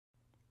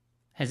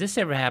Has this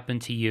ever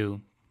happened to you?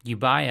 You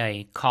buy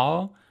a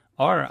call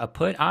or a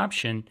put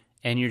option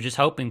and you're just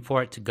hoping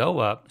for it to go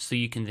up so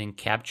you can then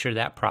capture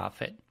that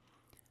profit.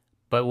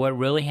 But what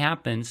really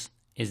happens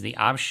is the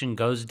option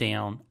goes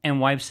down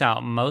and wipes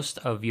out most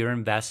of your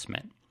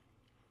investment.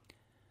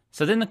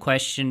 So then the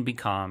question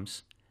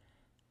becomes,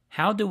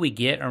 how do we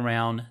get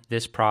around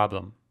this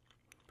problem?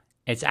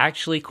 It's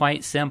actually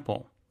quite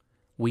simple.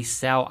 We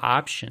sell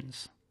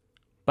options,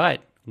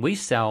 but we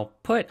sell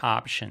put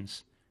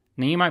options.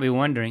 Now you might be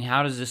wondering,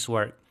 how does this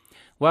work?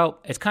 Well,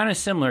 it's kind of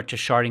similar to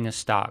shorting a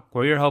stock,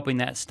 where you're hoping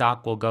that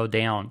stock will go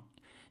down.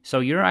 So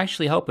you're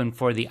actually hoping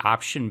for the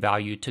option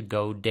value to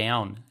go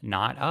down,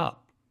 not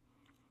up.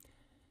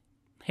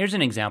 Here's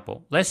an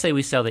example. Let's say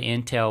we sell the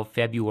Intel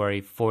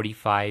February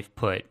 45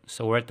 put.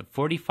 So we're at the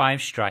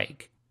 45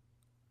 strike.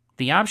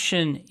 The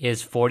option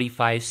is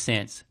 45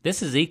 cents.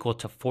 This is equal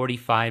to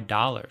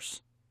 $45.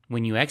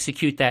 When you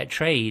execute that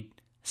trade,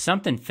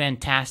 something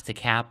fantastic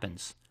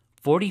happens.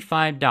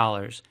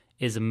 $45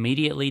 is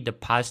immediately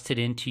deposited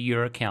into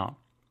your account.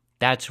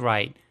 That's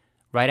right.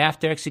 Right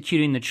after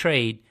executing the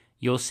trade,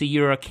 you'll see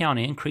your account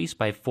increase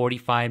by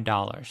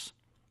 $45.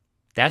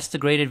 That's the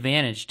great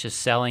advantage to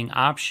selling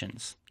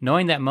options.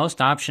 Knowing that most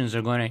options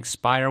are going to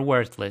expire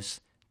worthless,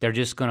 they're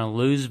just going to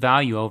lose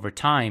value over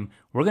time,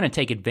 we're going to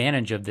take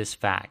advantage of this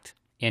fact.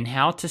 In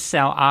how to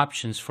sell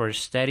options for a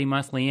steady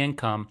monthly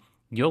income,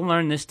 you'll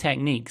learn this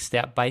technique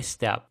step by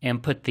step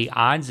and put the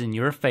odds in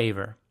your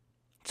favor.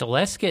 So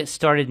let's get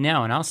started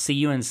now, and I'll see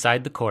you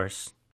inside the course.